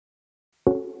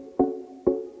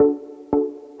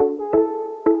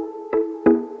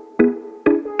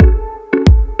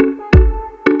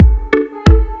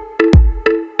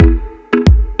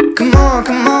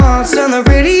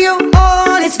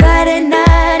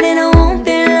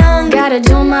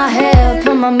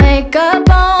my makeup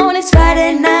on. It's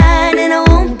Friday night and I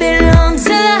won't be long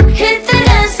till I hit the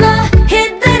dance floor,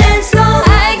 hit the dance floor.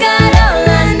 I got all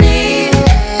I need.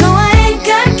 No, I ain't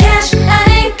got cash, I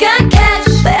ain't got cash,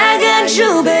 but I got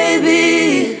you,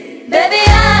 baby. Baby,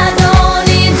 I don't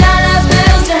need dollar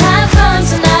bills to have fun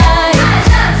tonight.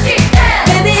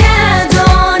 Baby, I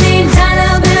don't need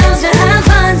dollar bills to have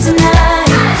fun tonight.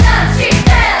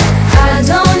 I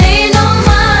don't need no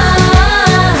money,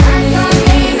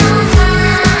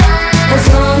 as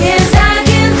long as I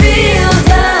can feel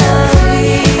the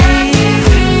beat.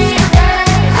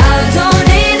 I don't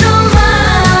need no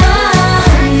money,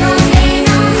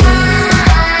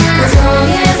 as long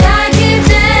as I keep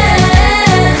dancing.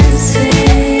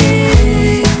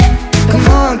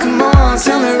 Come on,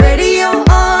 turn the radio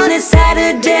on. It's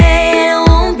Saturday and I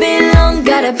won't be long.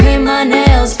 Gotta paint my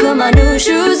nails, put my new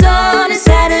shoes on. It's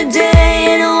Saturday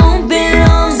and I won't be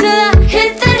long till I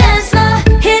hit the dance floor,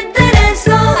 hit the dance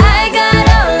floor. I got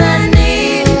all I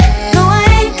need. No, I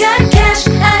ain't got cash,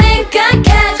 I ain't got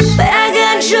cash, but I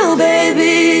got you,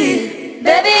 baby.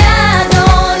 Baby, I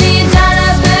don't need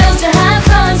dollar bills to have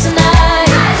fun tonight.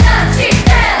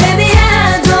 Baby,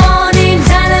 I don't need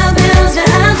dollar bills to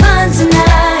have fun tonight.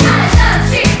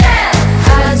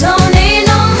 I don't need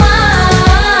no money,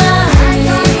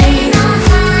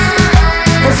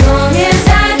 as long as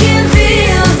I can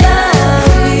feel the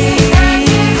beat.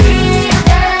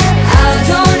 I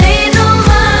don't need no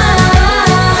money,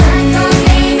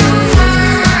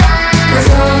 as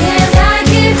long as I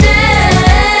keep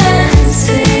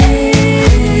dancing.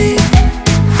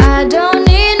 I don't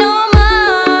need no money,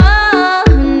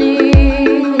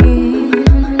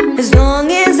 as long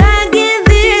as I can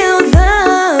feel the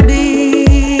beat.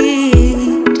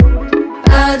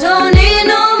 I don't need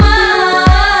no money,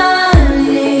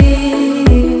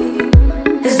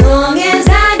 as long as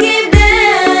I keep dancing.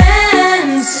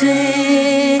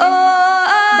 Oh,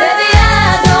 baby,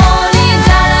 I don't need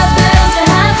dollar bills to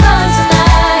have fun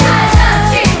tonight.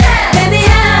 Baby,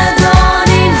 I don't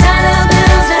need dollar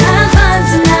bills to have fun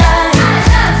tonight.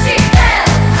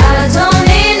 I don't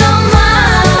need no money,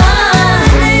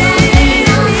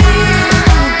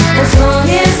 as long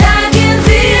as I can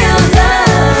feel the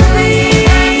beat.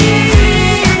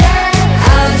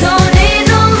 I don't need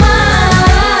no money,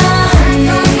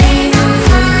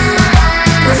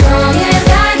 as long as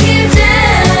I keep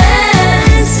dancing.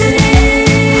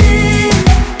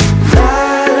 La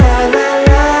la la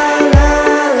la la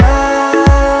la.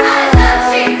 I love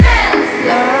cheap bills.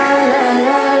 La la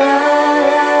la la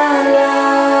la la.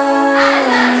 I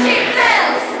love cheap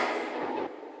bills.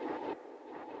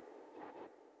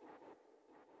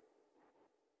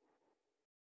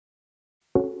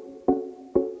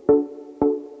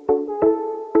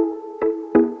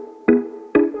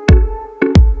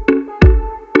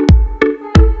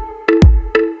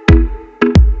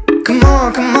 Come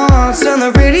on, turn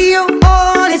the radio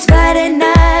on. It's Friday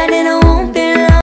night and I won't